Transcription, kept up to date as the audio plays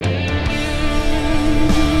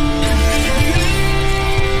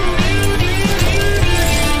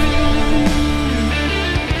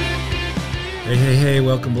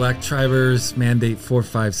Welcome, Black Tribers. Mandate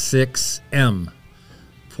 456, M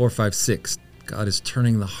 456. God is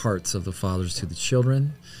turning the hearts of the fathers to the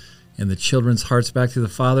children and the children's hearts back to the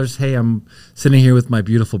fathers. Hey, I'm sitting here with my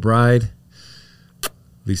beautiful bride,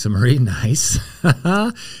 Lisa Marie. Nice.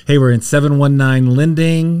 Hey, we're in 719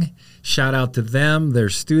 Linding. Shout out to them, their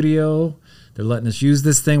studio. They're letting us use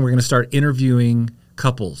this thing. We're going to start interviewing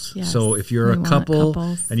couples. Yes, so if you're a couple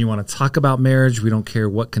and you want to talk about marriage, we don't care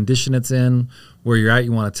what condition it's in, where you're at,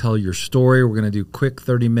 you want to tell your story. We're going to do quick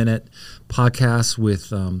 30-minute podcasts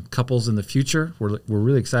with couples in the future. We're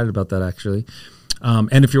really excited about that, actually.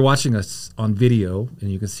 And if you're watching us on video and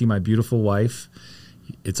you can see my beautiful wife,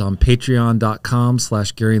 it's on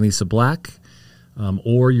patreon.com/Gary and Lisa Black,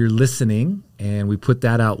 or you're listening and we put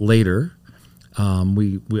that out later.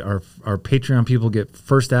 Our Patreon people get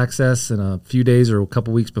first access in a few days or a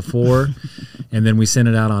couple weeks before, and then we send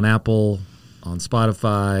it out on Apple, on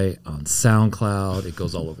Spotify, on SoundCloud. It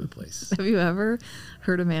goes all over the place. Have you ever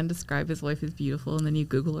heard a man describe his wife as beautiful, and then you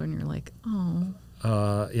Google her and you're like, oh,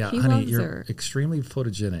 yeah, he honey, loves you're her. extremely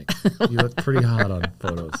photogenic. You look pretty hot on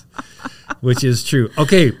photos, which is true.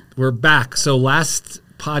 Okay, we're back. So last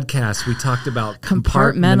podcast we talked about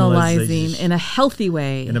compartmentalizing in a healthy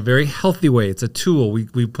way. In a very healthy way. It's a tool.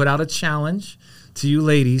 We put out a challenge to you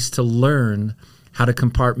ladies to learn how to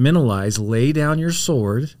compartmentalize. Lay down your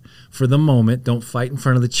sword for the moment. Don't fight in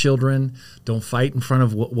front of the children. Don't fight in front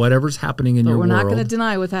of whatever's happening in your world. But we're not going to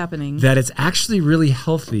deny what's happening. That it's actually really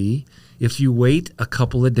healthy if you wait a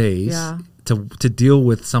couple of days to deal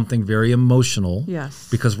with something very emotional. Yes.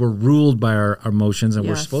 Because we're ruled by our emotions, and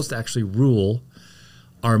we're supposed to actually rule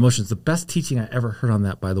our emotions. The best teaching I ever heard on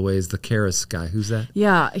that, by the way, is the Karis guy. Who's that?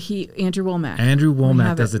 Yeah, Andrew Womack. Andrew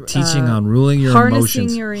Womack does a teaching on ruling your harnessing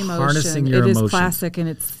emotions. your emotions. Harnessing your emotions. It is classic, and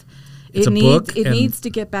it's a book. It needs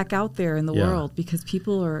to get back out there in the world, because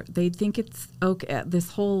people they think it's okay.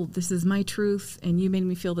 This is my truth, and you made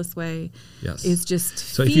me feel this way. Yes, is just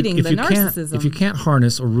feeding the narcissism. If you can't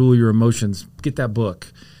harness or rule your emotions, get that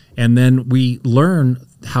book. And then we learn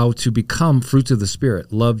how to become fruits of the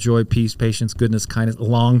Spirit: love, joy, peace, patience, goodness, kindness,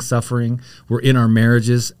 long-suffering. We're in our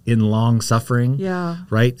marriages in long-suffering,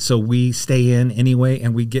 right? So we stay in anyway,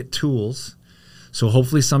 and we get tools. So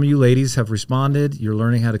hopefully some of you ladies have responded. You're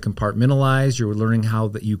learning how to compartmentalize. You're learning how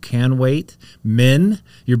that you can wait. Men,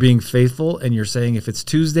 you're being faithful, and you're saying, if it's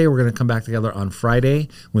Tuesday, we're going to come back together on Friday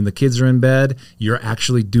when the kids are in bed. You're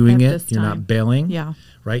actually doing it. You're not bailing. Yeah.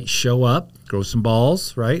 Right? Show up, grow some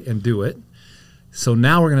balls, right, and do it. So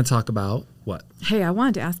now we're going to talk about what? Hey, I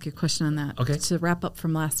wanted to ask you a question on that. Okay. To wrap up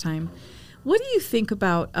from last time. What do you think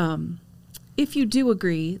about, if you do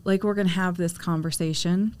agree, like we're going to have this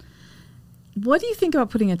conversation, what do you think about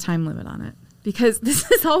putting a time limit on it? Because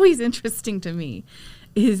this is always interesting to me,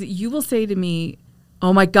 is you will say to me,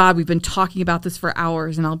 oh my God, we've been talking about this for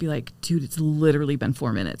hours. And I'll be like, dude, it's literally been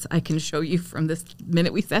 4 minutes. I can show you from this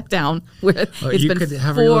minute we sat down where it's been could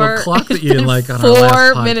have your little clock that you didn't like on 4 our last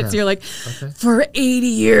podcast. minutes. You're like, for 80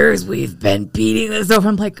 years, we've been beating this over.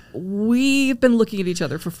 I'm like, we've been looking at each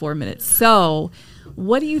other for 4 minutes. So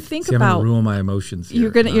what do you think about? I'm going to ruin my emotions here.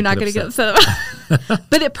 You're not going to get upset about it.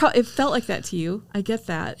 But it felt like that to you. I get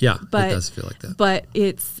that. Yeah, but, it does feel like that. But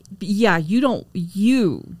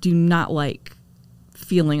you do not like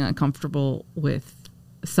feeling uncomfortable with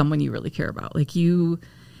someone you really care about. Like you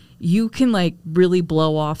can like really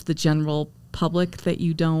blow off the general public that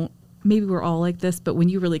you don't. Maybe we're all like this, but when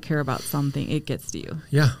you really care about something, it gets to you.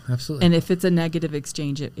 Yeah, absolutely. And if it's a negative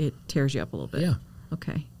exchange, it tears you up a little bit. Yeah.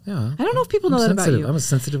 Okay. Yeah. I don't know if people know that about you. I'm a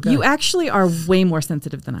sensitive guy. You actually are way more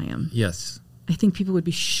sensitive than I am. Yes. I think people would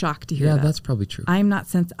be shocked to hear that. Yeah, that's probably true. I am not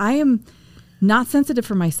sensitive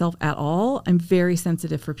for myself at all. I'm very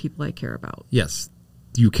sensitive for people I care about. Yes.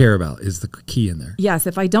 You care about is the key in there. Yes.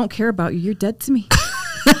 If I don't care about you, you're dead to me.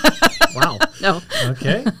 Wow. No.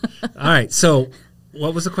 Okay. All right. So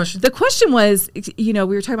what was the question? The question was, we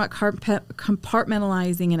were talking about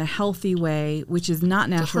compartmentalizing in a healthy way, which is not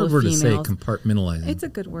natural to females. It's a hard word to say, compartmentalizing. It's a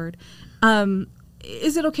good word.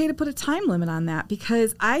 Is it okay to put a time limit on that?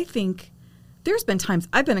 Because I think there's been times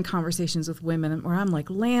I've been in conversations with women where I'm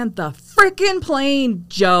like, land the freaking plane,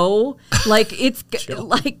 Joe. Like, it's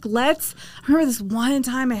like, I remember this one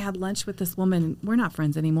time I had lunch with this woman. We're not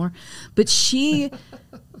friends anymore. But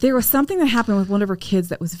there was something that happened with one of her kids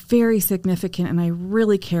that was very significant and I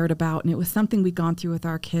really cared about. And it was something we'd gone through with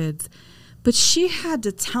our kids. But she had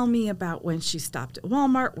to tell me about when she stopped at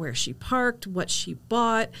Walmart, where she parked, what she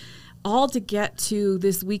bought, all to get to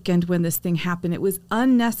this weekend when this thing happened. It was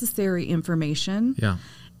unnecessary information. Yeah.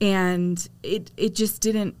 And it just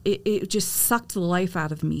didn't, it just sucked the life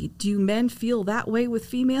out of me. Do men feel that way with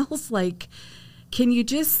females? Like, can you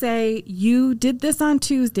just say, you did this on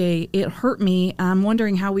Tuesday, it hurt me, I'm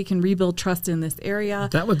wondering how we can rebuild trust in this area?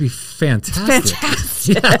 That would be fantastic.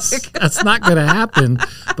 Yes, that's not going to happen,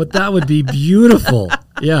 but that would be beautiful.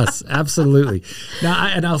 Yes, absolutely.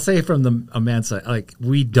 Now, I'll say from a man's side, like,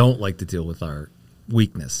 we don't like to deal with our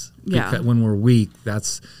weakness. Yeah. Because when we're weak,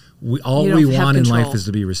 all we want in life is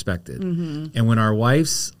to be respected. And when our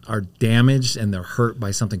wives are damaged and they're hurt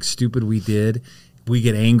by something stupid we did, we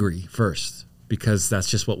get angry first, because that's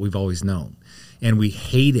just what we've always known, and we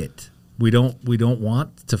hate it. We don't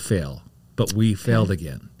want to fail, but we failed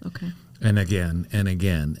again, and again and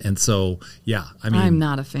again. And so, yeah, I mean, I'm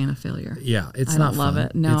not a fan of failure. Yeah, it's I not don't love fun.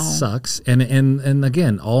 it. No, it sucks. And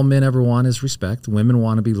again, all men ever want is respect. Women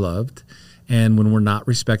want to be loved. And when we're not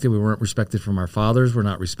respected, we weren't respected from our fathers. We're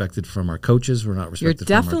not respected from our coaches. We're not respected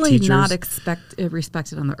from our teachers. You're definitely not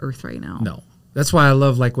respected on the earth right now. No. That's why I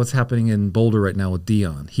love like what's happening in Boulder right now with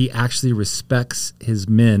Dion. He actually respects his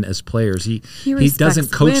men as players. He doesn't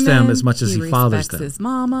coach them as much as he fathers them. He respects his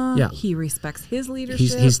mama. Yeah. He respects his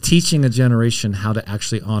leadership. He's teaching a generation how to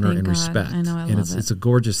actually honor and respect. I know, I love it. It's a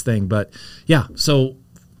gorgeous thing. But yeah, so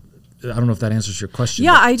I don't know if that answers your question.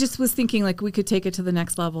 Yeah, I just was thinking like we could take it to the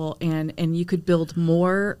next level and you could build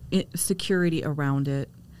more security around it.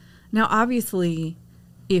 Now, obviously,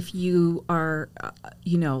 if you are,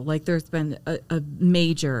 like there's been a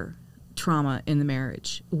major trauma in the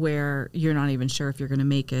marriage where you're not even sure if you're going to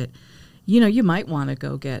make it, you might want to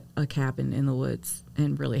go get a cabin in the woods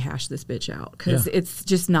and really hash this bitch out, because it's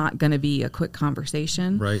just not going to be a quick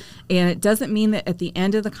conversation. Right. And it doesn't mean that at the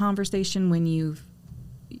end of the conversation when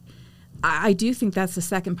I do think that's the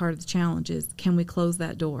second part of the challenge is, can we close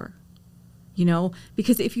that door?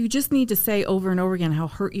 Because if you just need to say over and over again how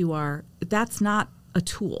hurt you are, that's not a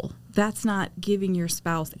tool. That's not giving your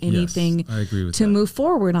spouse anything to move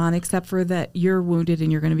forward on, except for that you're wounded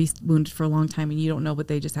and you're going to be wounded for a long time and you don't know, but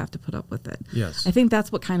they just have to put up with it. Yes. I think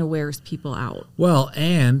that's what kind of wears people out. Well,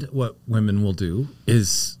 and what women will do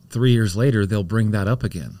is 3 years later, they'll bring that up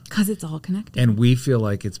again. Because it's all connected. And we feel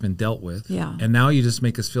like it's been dealt with. Yeah. And now you just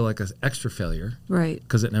make us feel like an extra failure. Right.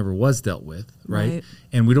 Because it never was dealt with. Right.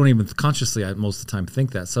 And we don't even consciously, most of the time,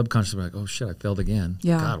 think that. Subconsciously, we're like, oh, shit, I failed again.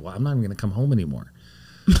 Yeah. God, well, I'm not even going to come home anymore.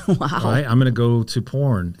 Wow. Right? I'm going to go to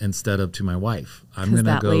porn instead of to my wife. Because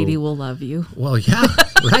that lady will love you. Well, yeah,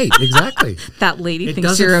 right, exactly. That lady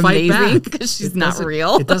thinks you're amazing because she's not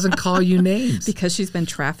real. It doesn't call you names. Because she's been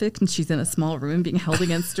trafficked and she's in a small room being held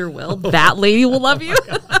against her will. That lady will love you.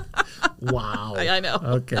 Wow. I know.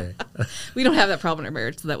 Okay. We don't have that problem in our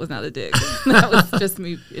marriage, so that was not a dig. That was just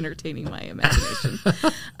me entertaining my imagination.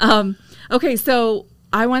 Okay, so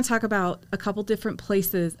I want to talk about a couple different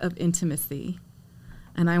places of intimacy.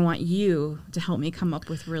 And I want you to help me come up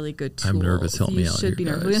with really good tools. I'm nervous. Help me out. You should be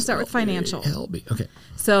nervous. We're going to start with financial. Help me. Okay.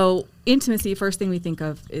 So intimacy, first thing we think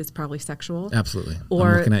of is probably sexual. Absolutely. I'm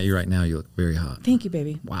looking at you right now. You look very hot. Thank you,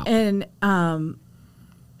 baby. Wow. And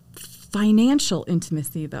financial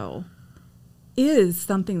intimacy, though, is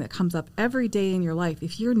something that comes up every day in your life.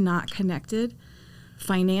 If you're not connected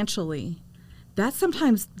financially, that's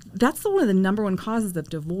one of the number one causes of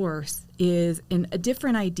divorce is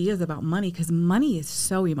different ideas about money, because money is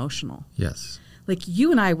so emotional. Yes. Like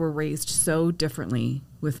you and I were raised so differently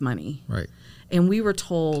with money. Right. And we were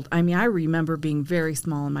told, I remember being very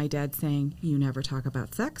small and my dad saying, you never talk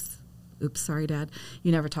about sex. Oops, sorry, Dad.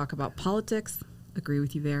 You never talk about politics. Agree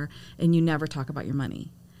with you there. And you never talk about your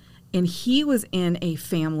money. And he was in a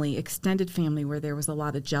extended family, where there was a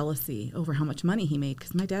lot of jealousy over how much money he made,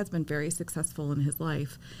 because my dad's been very successful in his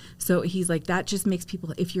life. So he's like, that just makes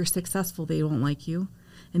people, if you're successful, they won't like you.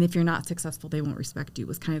 And if you're not successful, they won't respect you,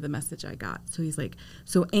 was kind of the message I got. So he's like,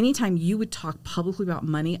 so anytime you would talk publicly about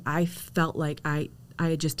money, I felt like I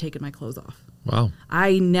had just taken my clothes off. Wow.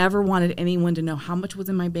 I never wanted anyone to know how much was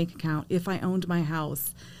in my bank account, if I owned my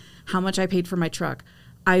house, how much I paid for my truck.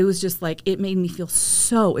 I was just like, it made me feel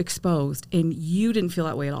so exposed, and you didn't feel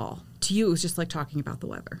that way at all. To you, it was just like talking about the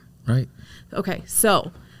weather. Right. Okay,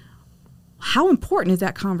 so how important is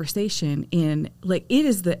that conversation in, like, it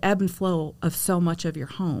is the ebb and flow of so much of your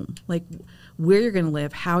home, like where you're going to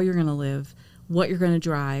live, how you're going to live, what you're going to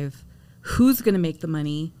drive, who's going to make the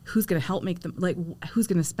money, who's going to help make the, like, who's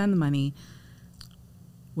going to spend the money.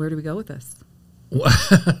 Where do we go with this?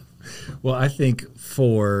 Well, I think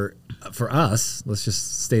for us, let's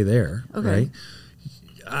just stay there, okay.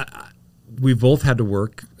 Right? We both had to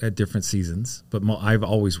work at different seasons, but I've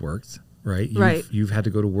always worked. right? Right. You've had to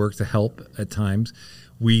go to work to help at times.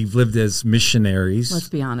 We've lived as missionaries. Let's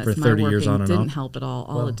be honest. For 30 years on and didn't off. help at all.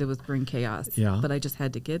 All it did was bring chaos. Yeah. But I just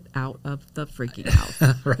had to get out of the freaking house.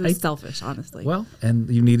 Right. It was selfish, honestly. Well, and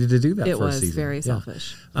you needed to do that it for a was season. very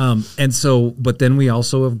selfish. And so, but then we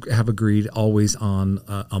also have agreed always on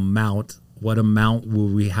amount. What amount will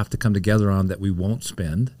we have to come together on that we won't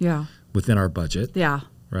spend Yeah. within our budget? Yeah.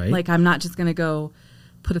 Right. Like I'm not just going to go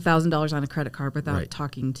put $1,000 on a credit card without Right.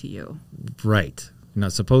 talking to you. Right. You're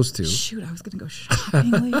not supposed to. Shoot, I was going to go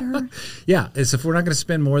shopping later. Yeah. It's if we're not going to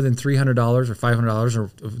spend more than $300 or $500 or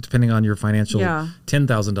depending on your financial Yeah.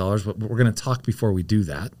 $10,000, but we're going to talk before we do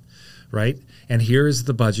that. Right. And here is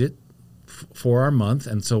the budget for our month.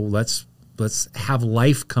 And so let's have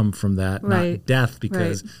life come from that, Right. not death,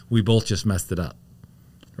 because Right. we both just messed it up.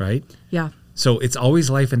 Right. Yeah. So it's always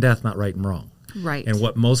life and death, not right and wrong. Right. And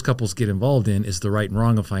what most couples get involved in is the right and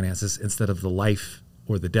wrong of finances instead of the life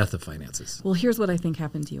or the death of finances. Well, here's what I think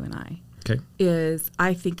happened to you and I. Okay. Is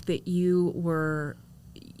I think that you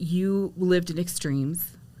lived in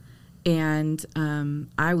extremes, and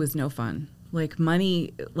I was no fun. Like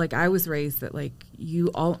money, like I was raised that like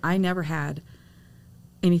I never had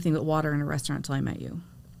anything but water in a restaurant until I met you,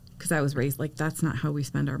 because I was raised like that's not how we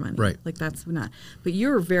spend our money. Right. Like that's not. But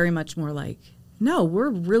you're very much more like, no, we're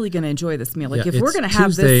really going to enjoy this meal. Like Yeah, if we're it's going to have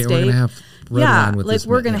Tuesday, this steak, we're going to have red wine with like this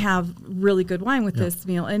we're meal. going to Yeah. have really good wine with this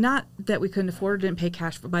meal, and not that we couldn't afford it, didn't pay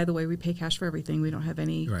cash for. By the way, we pay cash for everything. We don't have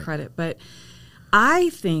any Right. credit, but I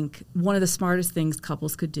think one of the smartest things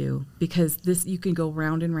couples could do, because this you can go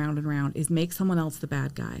round and round and round, is make someone else the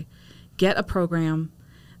bad guy. Get a program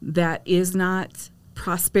that is not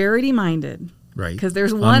prosperity minded. Right. Because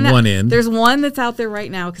there's On one end. There's one that's out there right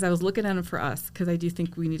now, because I was looking at them for us, because I do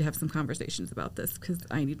think we need to have some conversations about this, because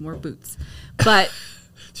I need more boots. But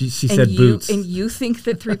She said boots. And you think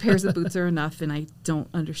that 3 pairs of boots are enough, and I don't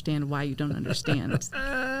understand why you don't understand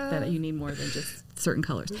that you need more than just certain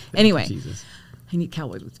colors. Anyway, Jesus. I need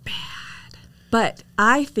cowboy boots bad. But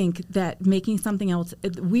I think that making something else,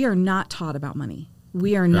 we are not taught about money.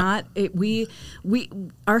 We are not.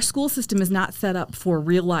 Our school system is not set up for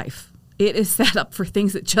real life. It is set up for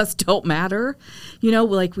things that just don't matter. You know,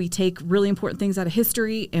 like we take really important things out of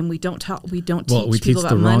history, and we don't teach people teach about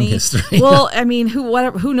the wrong money. history. Well, I mean,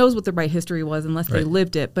 who knows what the right history was unless they Right.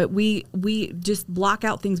 lived it? But we just block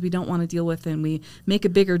out things we don't want to deal with, and we make a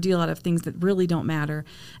bigger deal out of things that really don't matter.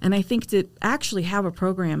 And I think to actually have a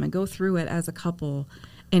program and go through it as a couple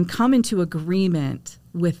and come into agreement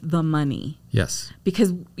with the money, Yes.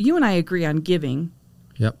 because you and I agree on giving.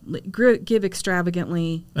 Yep. Give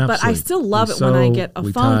extravagantly. But I Absolutely. still love We it when I sow, get a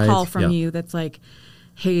we phone tithe, call from yeah. you that's like,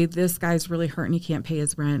 hey, this guy's really hurting. He can't pay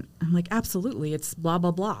his rent. I'm like, absolutely. It's blah,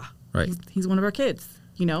 blah, blah. Right. He's one of our kids.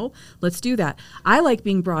 You know, let's do that. I like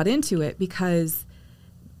being brought into it, because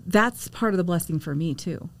that's part of the blessing for me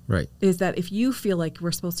too. Right. Is that if you feel like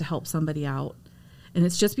we're supposed to help somebody out, and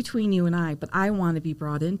it's just between you and I, but I want to be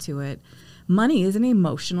brought into it. Money is an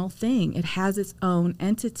emotional thing. It has its own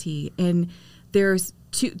entity. And there's,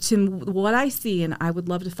 to what I see, and I would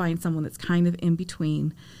love to find someone that's kind of in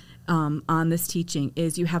between on this teaching,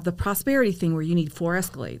 is you have the prosperity thing where you need 4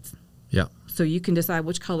 Escalades. Yeah. So you can decide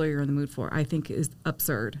which color you're in the mood for. I think is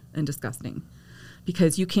absurd and disgusting,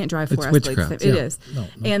 because you can't drive 4 It's Escalades. witchcraft, It yeah. is. No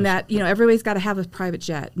And that, you know, everybody's got to have a private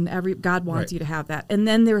jet, and God wants Right. you to have that. And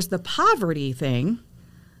then there's the poverty thing,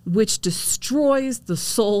 which destroys the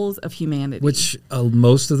souls of humanity. Which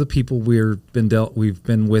most of the people we've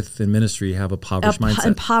been with in ministry have a impoverished mindset.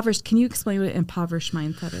 Impoverished. Can you explain what an impoverished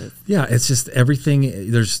mindset is? Yeah, it's just everything.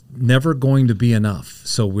 There's never going to be enough.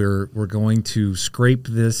 So we're going to scrape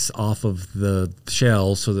this off of the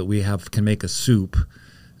shell so that we can make a soup,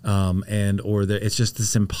 it's just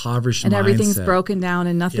this impoverished And mindset. everything's broken down,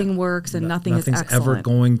 and nothing Yeah. works, and nothing's excellent. ever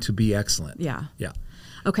going to be excellent. Yeah. Yeah.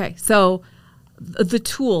 Okay, so the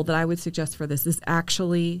tool that I would suggest for this is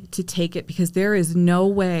actually to take it, because there is no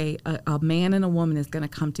way a man and a woman is going to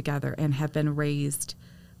come together and have been raised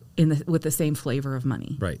with the same flavor of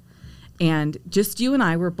money. Right. And just you and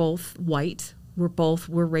I, we're both white. We're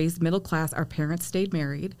raised middle class. Our parents stayed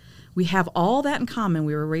married. We have all that in common.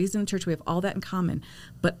 We were raised in the church. We have all that in common.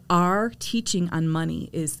 But our teaching on money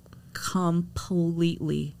is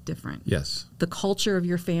completely different. Yes. The culture of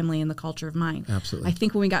your family and the culture of mine. Absolutely. I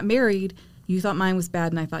think when we got married, you thought mine was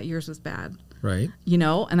bad and I thought yours was bad. Right. You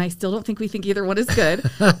know, and I still don't think we think either one is good.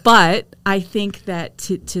 But I think that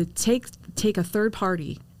to take a third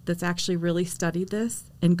party that's actually really studied this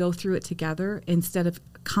and go through it together, instead of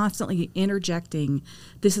constantly interjecting,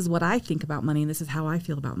 this is what I think about money and this is how I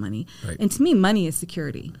feel about money. Right. And to me, money is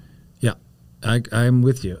security. Yeah. I'm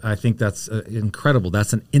with you. I think that's incredible.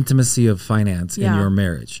 That's an intimacy of finance in your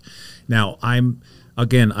marriage. Now, I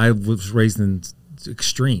was raised in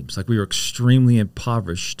extremes. Like we were extremely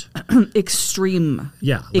impoverished. Extreme.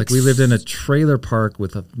 Yeah. Like we lived in a trailer park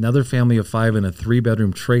with another family of 5 in a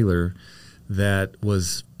 3-bedroom trailer that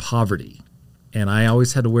was poverty. And I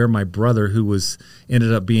always had to wear my brother, who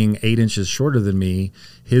ended up being 8 inches shorter than me,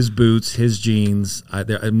 his boots, his jeans. I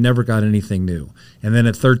never got anything new. And then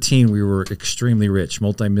at 13, we were extremely rich,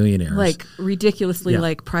 multimillionaires. Like ridiculously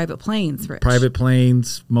like private planes rich. Private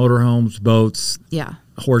planes, motorhomes, boats,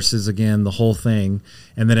 horses again, the whole thing.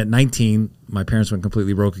 And then at 19, my parents went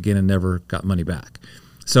completely broke again and never got money back.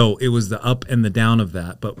 So it was the up and the down of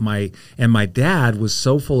that. But my dad was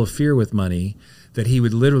so full of fear with money that he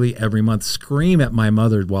would literally every month scream at my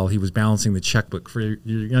mother while he was balancing the checkbook. For your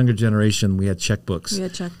younger generation, we had checkbooks.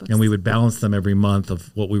 And we would balance them every month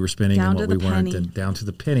of what we were spending and what we weren't, and down to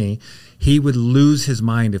the penny. He would lose his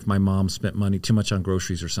mind if my mom spent money too much on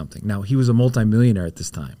groceries or something. Now, he was a multimillionaire at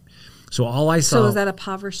this time. So all I saw. So is that a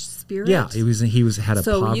impoverished spirit? Yeah, had a impoverished mindset.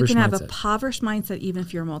 So you can have a impoverished mindset even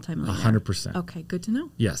if you're a multimillionaire. 100%. Okay, good to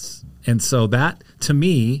know. Yes. And so that, to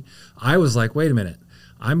me, I was like, wait a minute.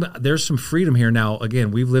 There's some freedom here. Now,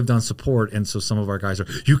 again, we've lived on support, and so some of our guys are,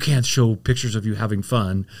 you can't show pictures of you having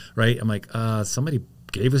fun, right? I'm like, somebody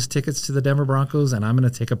gave us tickets to the Denver Broncos, and I'm going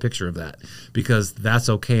to take a picture of that because that's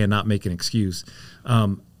okay and not make an excuse.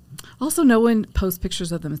 Also, no one posts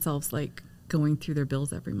pictures of themselves like going through their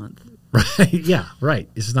bills every month. Right. Yeah. Right.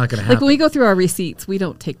 It's just not going to happen. Like when we go through our receipts, we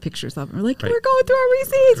don't take pictures of them. We're like, we're going through our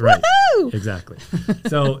receipts. Right. Woohoo! Exactly.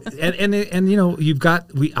 So, and you know,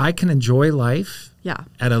 I can enjoy life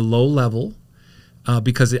at a low level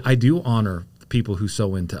because I do honor the people who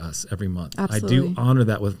sow into us every month. Absolutely. I do honor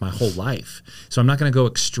that with my whole life. So I'm not going to go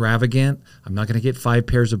extravagant. I'm not going to get 5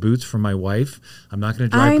 pairs of boots for my wife. I'm not going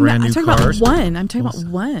to drive brand new cars. I'm talking about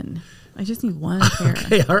one. I just need one pair.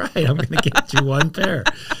 Okay, all right. I'm going to get you one pair.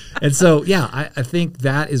 And so, I think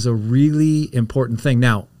that is a really important thing.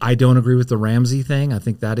 Now, I don't agree with the Ramsey thing. I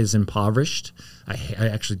think that is impoverished. I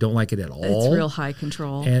actually don't like it at all. It's real high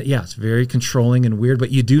control. And it's very controlling and weird,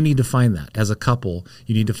 but you do need to find that. As a couple,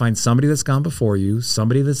 you need to find somebody that's gone before you,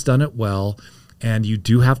 somebody that's done it well, and you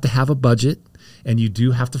do have to have a budget. And you do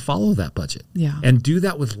have to follow that budget. Yeah. And do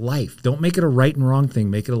that with life. Don't make it a right and wrong thing.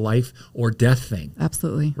 Make it a life or death thing.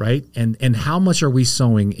 Absolutely. Right? And how much are we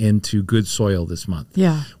sowing into good soil this month?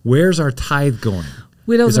 Yeah. Where's our tithe going?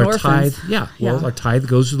 Widows and orphans. Our tithe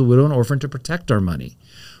goes to the widow and orphan to protect our money.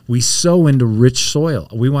 We sow into rich soil.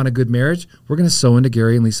 We want a good marriage. We're going to sow into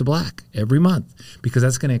Gary and Lisa Black every month because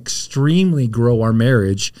that's going to extremely grow our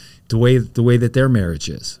marriage the way that their marriage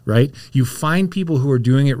is, right? You find people who are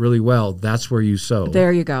doing it really well. That's where you sow.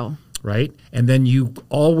 There you go. Right? And then you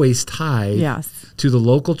always tithe to the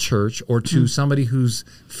local church or to somebody who's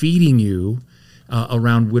feeding you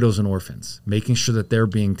around widows and orphans, making sure that they're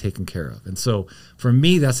being taken care of. And so for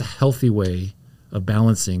me, that's a healthy way of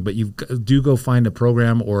balancing, but you do go find a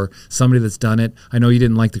program or somebody that's done it. I know you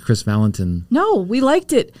didn't like the Chris Valentin. No, we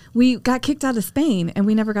liked it. We got kicked out of Spain and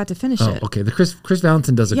we never got to finish it. Okay. The Chris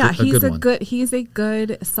Valentin does a good one. He's a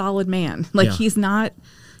good, solid man. Like he's not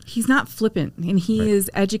flippant, and he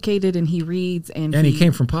is educated, and he reads, and he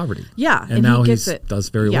came from poverty. Yeah, and now he does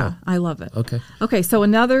very well. Yeah, I love it. Okay. So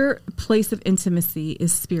another place of intimacy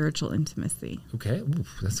is spiritual intimacy. Okay, ooh,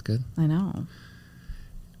 that's good. I know.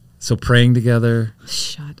 So praying together.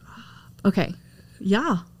 Shut up. Okay.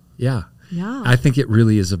 Yeah. Yeah. Yeah. I think it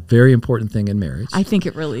really is a very important thing in marriage. I think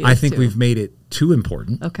it really is. I think we've made it too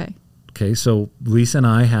important. Okay. So Lisa and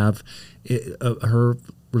I have her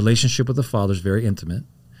relationship with the Father is very intimate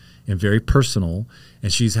and very personal,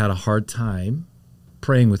 and she's had a hard time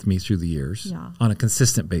praying with me through the years on a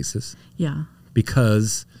consistent basis. Yeah.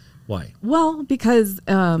 Because why? Well, because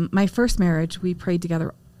my first marriage, we prayed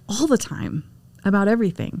together all the time about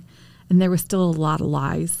everything, and there was still a lot of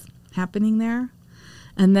lies happening there.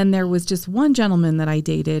 And then there was just one gentleman that I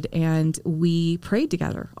dated, and we prayed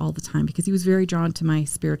together all the time because he was very drawn to my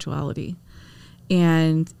spirituality.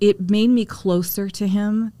 And it made me closer to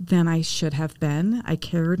him than I should have been. I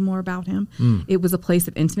cared more about him. It was a place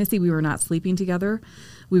of intimacy. We were not sleeping together.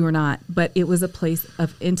 We were not, but it was a place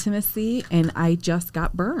of intimacy, and I just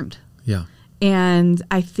got burned. Yeah. And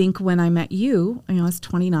I think when I met you, I was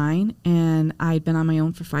 29, and I'd been on my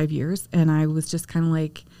own for 5 years, and I was just kind of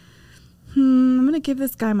like, I'm going to give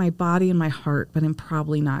this guy my body and my heart, but I'm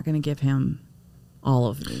probably not going to give him all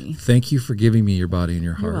of me. Thank you for giving me your body and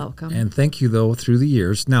your heart. You're welcome. And thank you, though, through the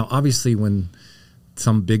years. Now, obviously, when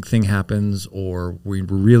some big thing happens or we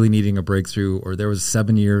were really needing a breakthrough, or there was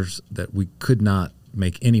 7 years that we could not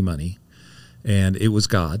make any money, and it was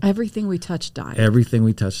God. Everything we touched died. Everything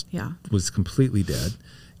we touched Yeah. was completely dead,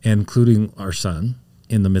 including our son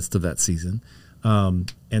in the midst of that season.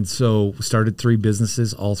 And so we started 3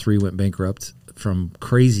 businesses. All 3 went bankrupt from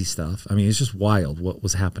crazy stuff. I mean, it's just wild what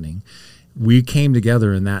was happening. We came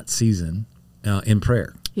together in that season in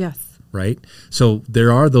prayer. Yes. Right? So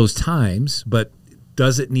there are those times, but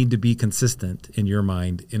does it need to be consistent in your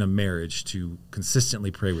mind in a marriage to consistently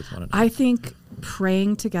pray with one another? I think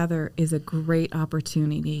praying together is a great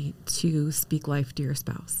opportunity to speak life to your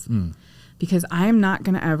spouse. Because I'm not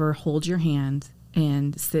going to ever hold your hand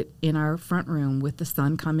and sit in our front room with the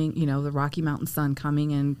sun coming, the Rocky Mountain sun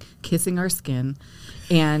coming and kissing our skin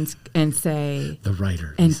and say, the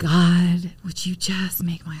writer. And God, would you just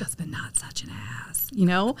make my husband not such an ass?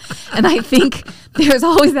 And I think there's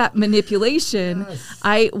always that manipulation.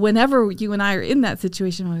 Yes. Whenever you and I are in that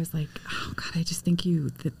situation, I was like, oh God, I just thank you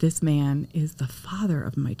that this man is the father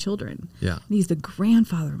of my children. Yeah. And he's the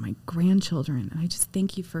grandfather of my grandchildren. And I just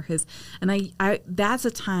thank you for his, and I that's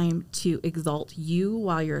a time to exalt you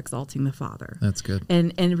while you're exalting the Father. That's good.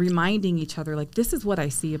 And reminding each other, like, this is what I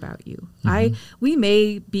see about you. We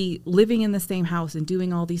may be living in the same house and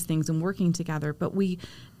doing all these things and working together, but we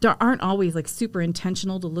aren't always like super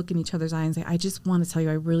intentional to look in each other's eye and say, I just want to tell you,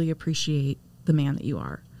 I really appreciate the man that you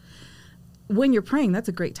are. When you're praying, that's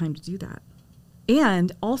a great time to do that.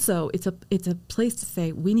 And also it's a place to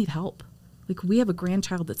say, we need help. Like, we have a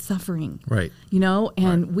grandchild that's suffering, right?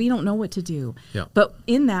 And we don't know what to do. Yeah. But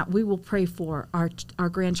in that, we will pray for our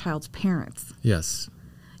grandchild's parents. Yes.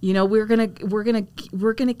 We're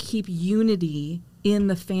gonna keep unity in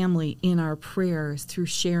the family in our prayers through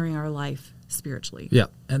sharing our life spiritually. Yeah,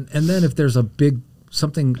 and then if there's a big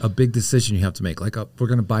decision you have to make, like we're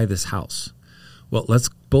going to buy this house. Well, let's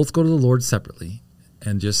both go to the Lord separately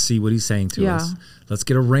and just see what He's saying to us. Let's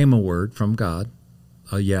get a rhema word from God.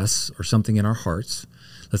 A yes or something in our hearts.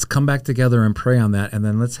 Let's come back together and pray on that, and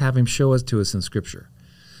then let's have Him show us to us in Scripture.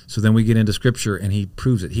 So then we get into Scripture, and He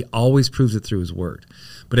proves it. He always proves it through His Word.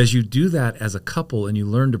 But as you do that as a couple and you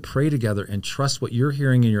learn to pray together and trust what you're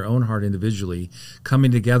hearing in your own heart individually,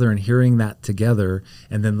 coming together and hearing that together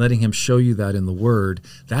and then letting Him show you that in the Word,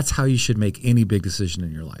 that's how you should make any big decision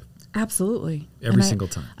in your life. Absolutely. Every single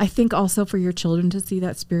time. I think also for your children to see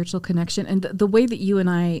that spiritual connection, and the way that you and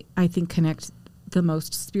I think, connect the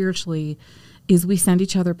most spiritually is we send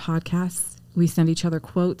each other podcasts, we send each other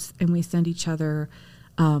quotes, and we send each other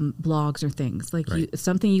blogs or things like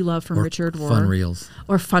something you love from Richard Rohr. Fun reels.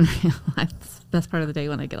 Or fun reels. That's the best part of the day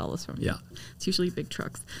when I get all this from you. Yeah. It's usually big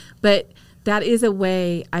trucks. But that is a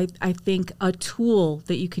way, I think a tool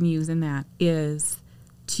that you can use in that is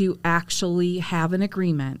to actually have an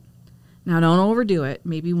agreement. Now, don't overdo it,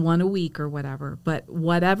 maybe one a week or whatever, but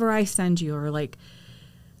whatever I send you, or like,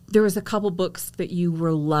 there was a couple books that you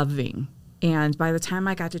were loving, and by the time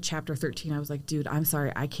I got to chapter 13, I was like, dude, I'm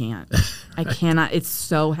sorry, I can't. I cannot. It's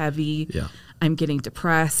so heavy. Yeah. I'm getting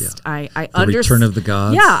depressed. Yeah. I understand. Return of the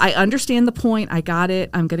Gods. Yeah, I understand the point. I got it.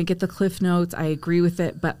 I'm going to get the Cliff Notes. I agree with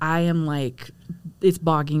it, but I am like, it's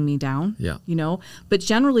bogging me down. Yeah. But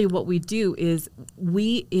generally what we do is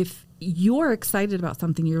if you're excited about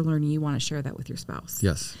something you're learning, you want to share that with your spouse.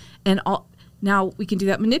 Yes. And now we can do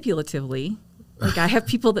that manipulatively. Like, I have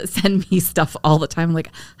people that send me stuff all the time. Like,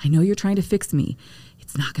 I know you're trying to fix me.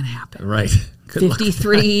 It's not going to happen. Right. Good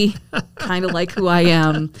 53, kind of like who I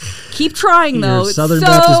am. Keep trying, though. Your Southern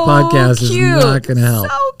Baptist podcast is not going to help.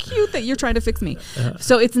 So cute that you're trying to fix me.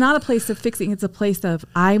 So it's not a place of fixing. It's a place of,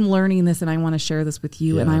 I'm learning this and I want to share this with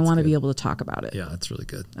you, and I want to be able to talk about it. Yeah, that's really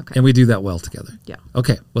good. Okay. And we do that well together. Yeah.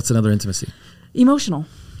 Okay. What's another intimacy? Emotional.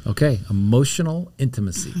 Okay. Emotional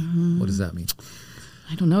intimacy. Mm-hmm. What does that mean?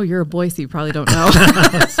 I don't know. You're a boy, so you probably don't know.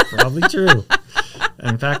 That's probably true.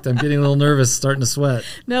 In fact, I'm getting a little nervous, starting to sweat.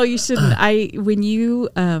 No, you shouldn't. I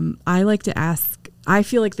like to ask. I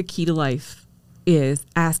feel like the key to life is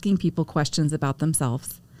asking people questions about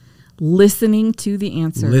themselves, listening to the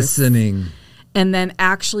answers. And then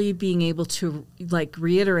actually being able to like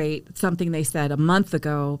reiterate something they said a month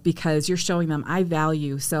ago, because you're showing them I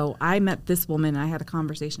value. So I met this woman, and I had a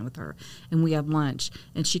conversation with her, and we had lunch,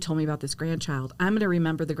 and she told me about this grandchild. I'm going to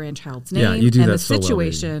remember the grandchild's name you do and that the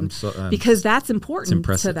situation because that's important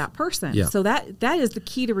to that person. Yeah. So that is the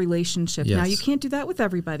key to relationship. Yes. Now, you can't do that with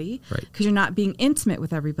everybody because right. you're not being intimate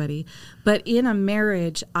with everybody. But in a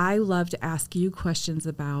marriage, I love to ask you questions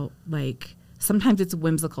about, like, sometimes it's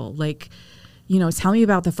whimsical, like, tell me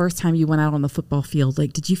about the first time you went out on the football field.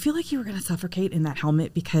 Like, did you feel like you were going to suffocate in that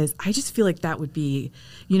helmet? Because I just feel like that would be,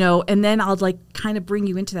 and then I'll like kind of bring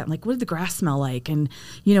you into that. Like, what did the grass smell like? And,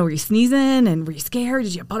 were you sneezing and were you scared?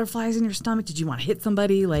 Did you have butterflies in your stomach? Did you want to hit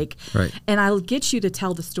somebody? Like, right. And I'll get you to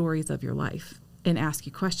tell the stories of your life and ask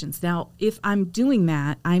you questions. Now, if I'm doing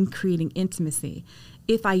that, I'm creating intimacy.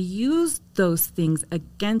 If I use those things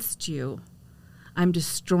against you, I'm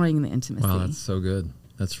destroying the intimacy. Wow, that's so good.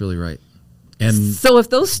 That's really right. And so if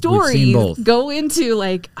those stories go into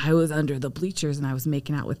like, I was under the bleachers and I was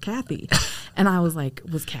making out with Kathy and I was like,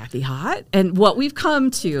 was Kathy hot? And what we've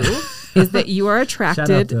come to is that you are attracted.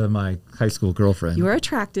 Shout out to my high school girlfriend. You are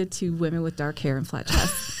attracted to women with dark hair and flat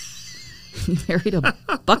chests. You married a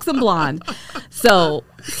buxom blonde. So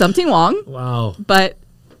something wrong. Wow. But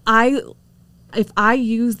if I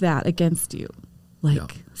use that against you,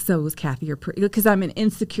 like, so was Kathy, or because I'm an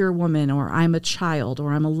insecure woman, or I'm a child,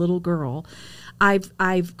 or I'm a little girl,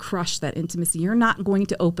 I've crushed that intimacy. You're not going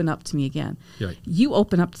to open up to me again. Right. You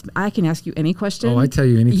open up to me. I can ask you any question. Oh, I tell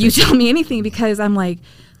you anything. You tell me anything, because I'm like,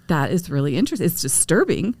 that is really interesting. It's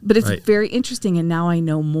disturbing, but it's very interesting. And now I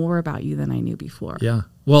know more about you than I knew before. Yeah.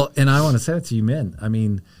 Well, and I want to say that to you men. I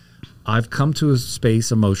mean, I've come to a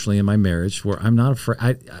space emotionally in my marriage where I'm not afraid.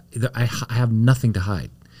 I have nothing to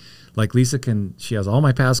hide. Like Lisa she has all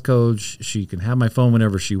my passcodes. She can have my phone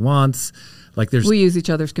whenever she wants. Like we use each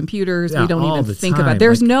other's computers. Yeah, we don't even think about it.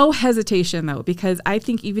 There's no hesitation though, because I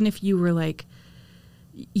think even if you were like,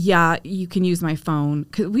 yeah, you can use my phone,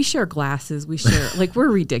 because we share glasses. We share, like, we're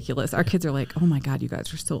ridiculous. Our kids are like, oh my God, you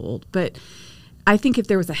guys are so old. But I think if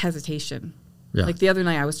there was a hesitation, like the other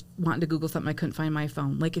night I was wanting to Google something, I couldn't find my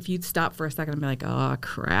phone. Like if you'd stop for a second and be like, oh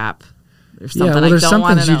crap. There's something there's some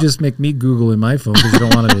things you just make me Google in my phone because you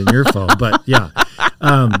don't want it in your phone. But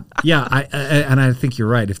I think you're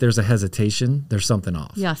right. If there's a hesitation, there's something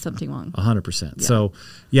off. Yeah, something wrong. 100%. Yeah. So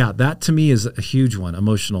that to me is a huge one,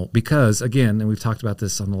 emotional, because again, and we've talked about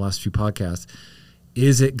this on the last few podcasts,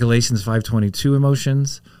 is it Galatians 5:22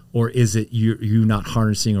 emotions, or is it you not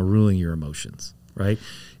harnessing or ruling your emotions, right?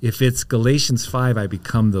 If it's Galatians 5, I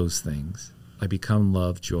become those things. I become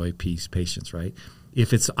love, joy, peace, patience, right?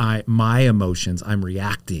 If it's my emotions, I'm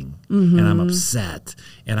reacting and I'm upset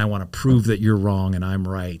and I want to prove that you're wrong and I'm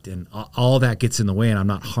right, and all that gets in the way, and I'm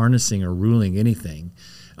not harnessing or ruling anything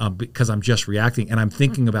because I'm just reacting and I'm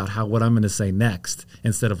thinking about what I'm going to say next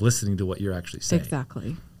instead of listening to what you're actually saying.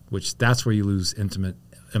 Exactly. Which that's where you lose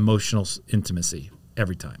emotional intimacy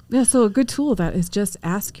every time. Yeah. So a good tool of that is just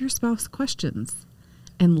ask your spouse questions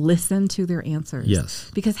and listen to their answers.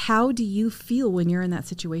 Yes. Because how do you feel when you're in that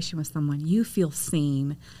situation with someone? You feel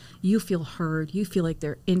seen. You feel heard. You feel like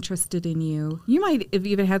they're interested in you. You might have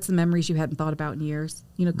even had some memories you hadn't thought about in years,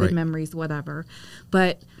 good memories, whatever.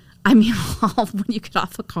 But I mean, when you get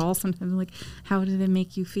off a call, sometimes like, how did it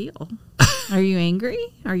make you feel? Are you angry?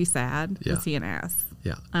 Are you sad? Yeah. Was he an ass?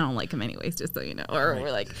 Yeah. I don't like him anyways, just so you know. Or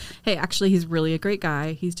we're like, hey, actually, he's really a great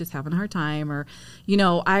guy. He's just having a hard time. Or,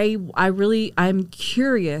 I'm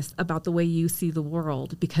curious about the way you see the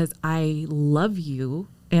world, because I love you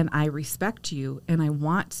and I respect you and I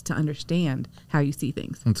want to understand how you see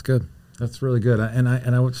things. That's good. That's really good. And I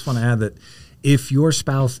just want to add that if your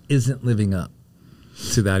spouse isn't living up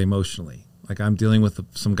to that emotionally, like I'm dealing with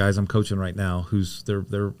some guys I'm coaching right now whose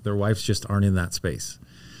their wives just aren't in that space.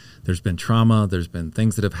 There's been trauma. There's been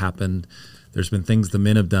things that have happened. There's been things the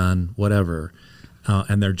men have done, whatever.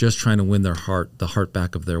 And they're just trying to win the heart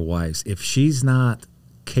back of their wives. If she's not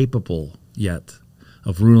capable yet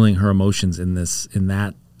of ruling her emotions in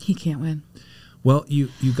that, he can't win. Well, you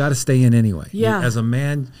got to stay in anyway. Yeah. As a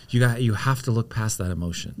man, you have to look past that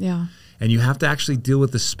emotion. Yeah. And you have to actually deal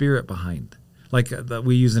with the spirit behind. Like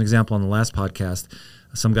we used an example on the last podcast.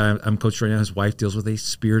 Some guy I'm coaching right now, his wife deals with a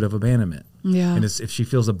spirit of abandonment. Yeah. And if she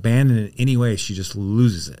feels abandoned in any way, she just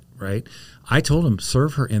loses it, right? I told him,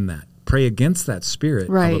 serve her in that. Pray against that spirit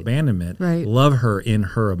of abandonment. Right. Love her in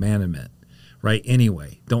her abandonment, right?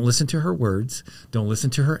 Anyway, don't listen to her words. Don't listen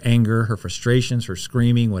to her anger, her frustrations, her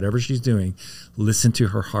screaming, whatever she's doing. Listen to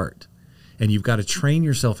her heart. And you've got to train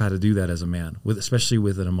yourself how to do that as a man, especially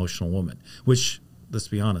with an emotional woman, which, let's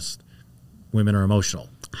be honest, women are emotional.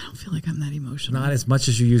 I don't feel like I'm that emotional. Not as much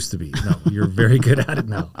as you used to be. No, you're very good at it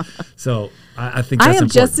now. So I think I that's am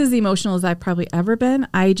important. just as emotional as I've probably ever been.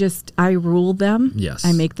 I rule them. Yes.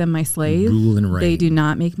 I make them my slave. Rule and reign. They do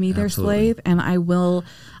not make me their slave. And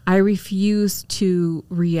I refuse to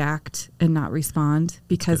react and not respond,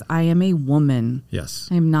 because I am a woman. Yes.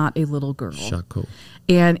 I am not a little girl. Shako.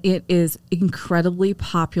 And it is incredibly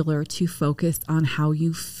popular to focus on how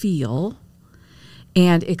you feel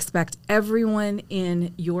and expect everyone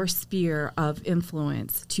in your sphere of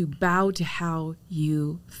influence to bow to how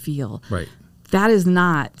you feel. Right. That is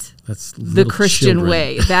not That's the Christian children.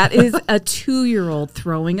 way. That is a 2-year-old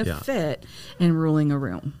throwing a Yeah. fit and ruling a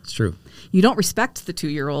room. It's true. You don't respect the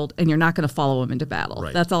 2-year-old, and you're not going to follow him into battle.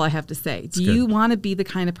 Right. That's all I have to say. Do you want to be the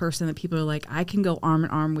kind of person that people are like, I can go arm in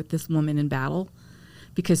arm with this woman in battle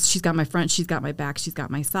because she's got my front, she's got my back, she's got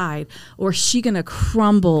my side? Or is she going to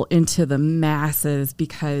crumble into the masses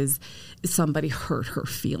because somebody hurt her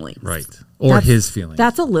feelings? Right. Or his feelings.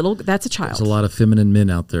 That's a child. There's a lot of feminine men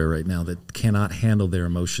out there right now that cannot handle their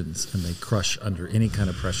emotions, and they crush under any kind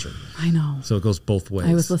of pressure. I know. So it goes both ways.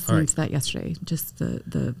 I was listening to that yesterday. Just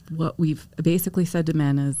the what we've basically said to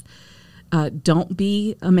men is, don't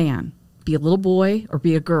be a man. Be a little boy or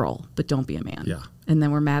be a girl, but don't be a man. Yeah. And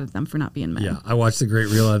then we're mad at them for not being men. Yeah, I watched the great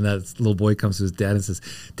reel on that. This little boy comes to his dad and says,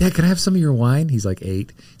 "Dad, can I have some of your wine?" He's like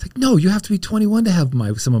 8. He's like, "No, you have to be 21 to have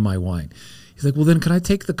some of my wine." He's like, "Well, then can I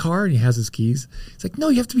take the car?" And he has his keys. He's like, "No,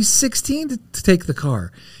 you have to be 16 to take the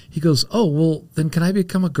car." He goes, "Oh, well, then can I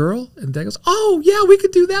become a girl?" And Dad goes, "Oh, yeah, we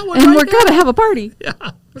could do that one. And right we're now." going to have a party. Yeah.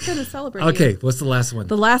 We're going to celebrate. Okay, you. what's the last one?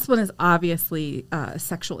 The last one is obviously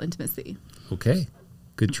sexual intimacy. Okay,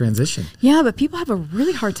 good transition. Yeah, but people have a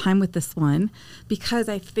really hard time with this one because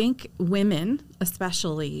I think women,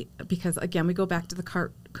 especially, because again, we go back to the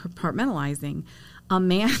compartmentalizing. A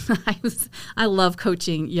man, I love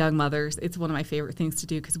coaching young mothers. It's one of my favorite things to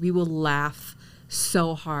do because we will laugh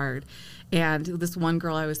so hard. And this one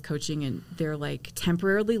girl I was coaching, and they're like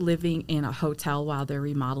temporarily living in a hotel while they're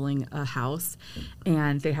remodeling a house,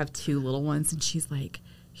 and they have 2 little ones, and she's like,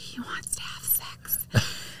 he wants to have sex.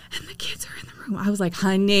 And the kids are in the room. I was like,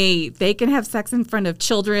 honey, they can have sex in front of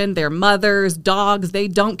children, their mothers, dogs. They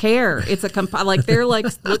don't care. It's like they're like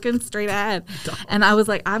looking straight ahead. And I was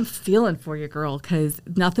like, I'm feeling for you, girl, because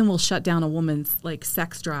nothing will shut down a woman's like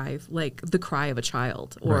sex drive, like the cry of a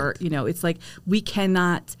child. Or, Right. you know, it's like we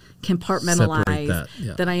cannot compartmentalize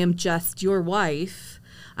that I am just your wife.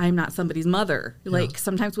 I'm not somebody's mother. Like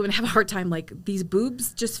sometimes women have a hard time, like these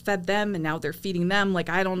boobs just fed them and now they're feeding them. Like,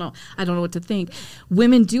 I don't know what to think.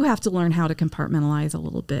 Women do have to learn how to compartmentalize a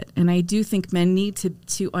little bit. And I do think men need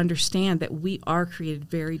to understand that we are created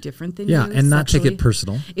very different than you. Yeah, and not take sexually. it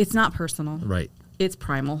personal. It's not personal. Right. It's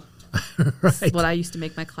primal. Right. That's what I used to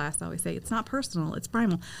make my class always say. It's not personal. It's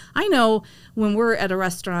primal. I know when we're at a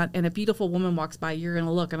restaurant and a beautiful woman walks by, you're going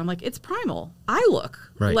to look. And I'm like, it's primal. I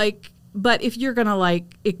look. Right. Like, but if you're going to like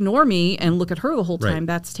ignore me and look at her the whole time, Right.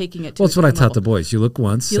 that's taking it to Well, that's what I a different taught level. the boys. You look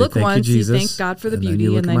once. You say, look "Thank once, you, Jesus," thank God for the and then beauty, you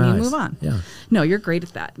look and in then my you eyes. move on. Yeah. No, you're great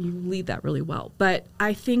at that. You lead that really well. But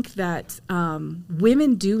I think that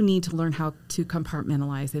women do need to learn how to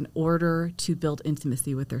compartmentalize in order to build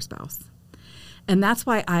intimacy with their spouse. And that's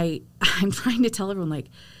why I'm trying to tell everyone, like,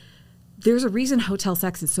 there's a reason hotel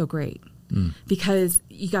sex is so great. Because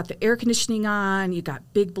you got the air conditioning on, you got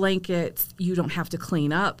big blankets, you don't have to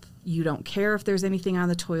clean up, you don't care if there's anything on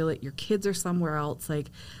the toilet, your kids are somewhere else. Like,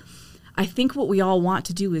 I think what we all want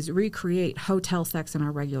to do is recreate hotel sex in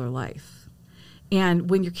our regular life. And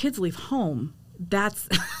when your kids leave home, that's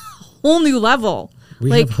a whole new level.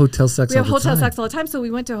 We have hotel sex all the time. We have hotel sex all the time. So we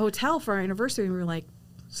went to a hotel for our anniversary and we were like,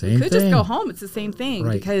 Same we could thing. just go home. It's the same thing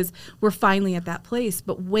Right. because we're finally at that place.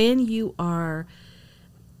 But when you are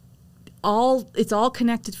it's all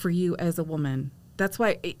connected for you as a woman. That's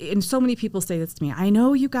why, and so many people say this to me. I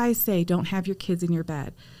know you guys say don't have your kids in your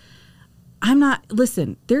bed.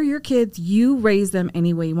 Listen, they're your kids. You raise them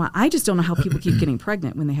any way you want. I just don't know how people keep getting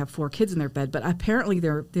pregnant when they have 4 kids in their bed, but apparently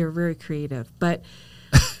they're very creative. But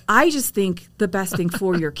I just think the best thing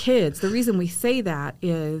for your kids, the reason we say that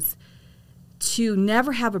is to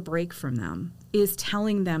never have a break from them is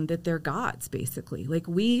telling them that they're gods, basically. Like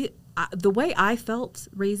the way I felt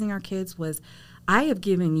raising our kids was I have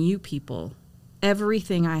given you people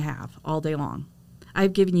everything I have all day long.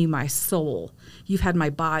 I've given you my soul. You've had my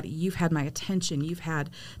body. You've had my attention. You've had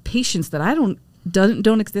patience that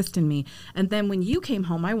don't exist in me. And then when you came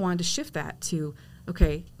home, I wanted to shift that to,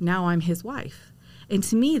 okay, now I'm his wife. And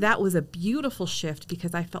to me, that was a beautiful shift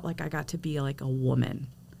because I felt like I got to be like a woman,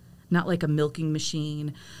 not like a milking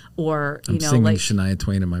machine or, I'm singing Shania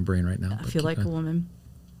Twain in my brain right now. I feel like a woman.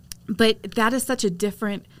 But that is such a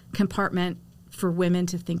different compartment for women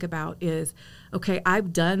to think about is, okay,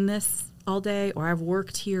 I've done this all day, or I've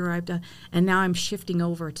worked here, and now I'm shifting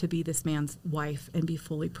over to be this man's wife and be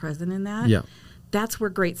fully present in that. Yeah. That's where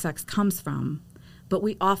great sex comes from. But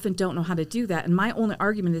we often don't know how to do that. And my only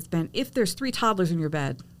argument has been, if there's 3 toddlers in your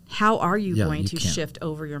bed, how are you going you to can't. shift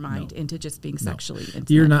over your mind into just being sexually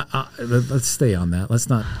intimate? You're not. Let's stay on that. Let's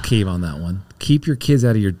not cave on that one. Keep your kids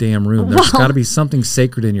out of your damn room. There's got to be something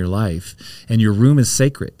sacred in your life, and your room is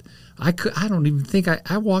sacred. I don't even think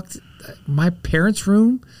I walked my parents'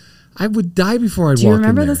 room. I would die before I'd walk in there. Do you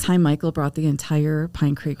remember this time Michael brought the entire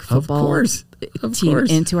Pine Creek football team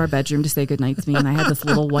into our bedroom to say goodnight to me, and I had this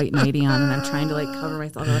little white nightie on, and I'm trying to like cover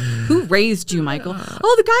myself. Like, who raised you, Michael?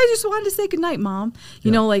 Oh, the guy just wanted to say goodnight, Mom.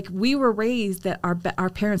 You know, like we were raised that our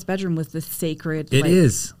parents' bedroom was this sacred, it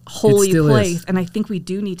is holy place, and I think we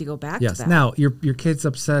do need to go back to that. Now your kid's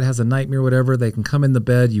upset, has a nightmare, whatever. They can come in the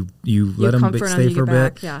bed. You let them stay for a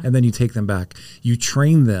bit, and then you take them back. You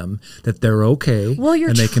train them that they're okay. Well, you're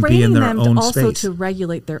and they can be in their own also space to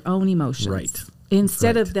regulate their own emotions, right?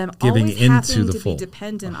 Instead of them giving always into having the to full, be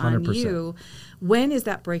dependent 100%. on you. When is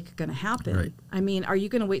that break going to happen? Right. I mean, are you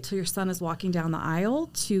going to wait till your son is walking down the aisle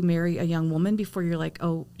to marry a young woman before you're like,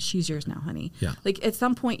 oh, she's yours now, honey? Yeah. Like at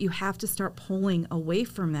some point you have to start pulling away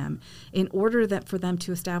from them in order for them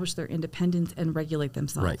to establish their independence and regulate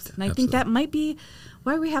themselves. Right. And I think that might be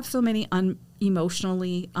why we have so many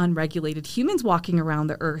emotionally unregulated humans walking around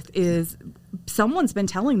the earth is someone's been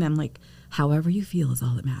telling them like, however you feel is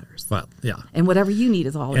all that matters. Well, yeah. And whatever you need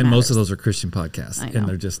is all that matters. And most of those are Christian podcasts, and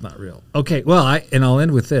they're just not real. Okay, well, I'll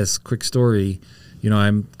end with this quick story. You know,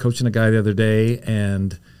 I'm coaching a guy the other day,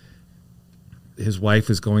 and his wife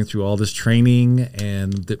is going through all this training,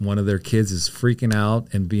 and that one of their kids is freaking out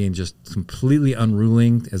and being just completely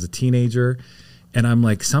unruly as a teenager. And I'm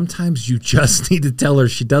like, sometimes you just need to tell her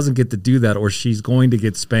she doesn't get to do that or she's going to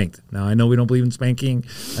get spanked. Now, I know we don't believe in spanking.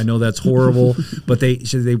 I know that's horrible, but they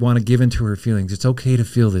want to give into her feelings. It's okay to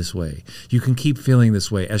feel this way. You can keep feeling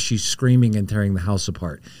this way as she's screaming and tearing the house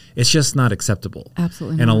apart. It's just not acceptable.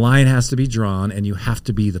 Absolutely and not. A line has to be drawn, and you have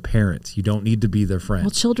to be the parent. You don't need to be their friend.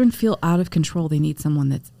 Well, children feel out of control. They need someone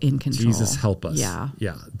that's in control. Jesus help us. Yeah.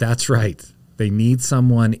 Yeah, that's right. They need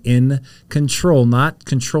someone in control, not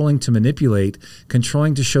controlling to manipulate,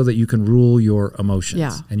 controlling to show that you can rule your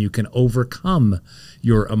emotions and you can overcome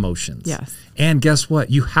your emotions. Yes. And guess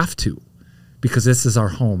what? You have to, because this is our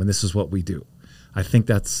home and this is what we do. I think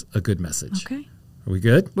that's a good message. Okay. Are we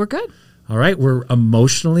good? We're good. All right. We're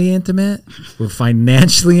emotionally intimate. We're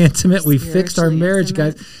financially intimate. We fixed our marriage,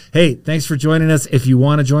 guys. Hey, thanks for joining us. If you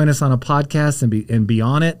want to join us on a podcast and be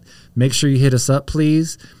on it, make sure you hit us up,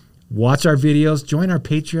 please. Watch our videos. Join our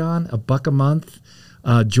Patreon, $1 a month.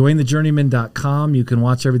 Jointhejourneyman.com. You can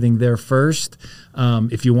watch everything there first.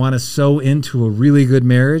 If you want to sow into a really good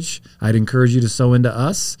marriage, I'd encourage you to sow into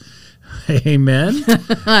us. Amen.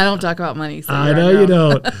 I don't talk about money. So I know you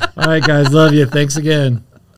don't. All right, guys. Love you. Thanks again.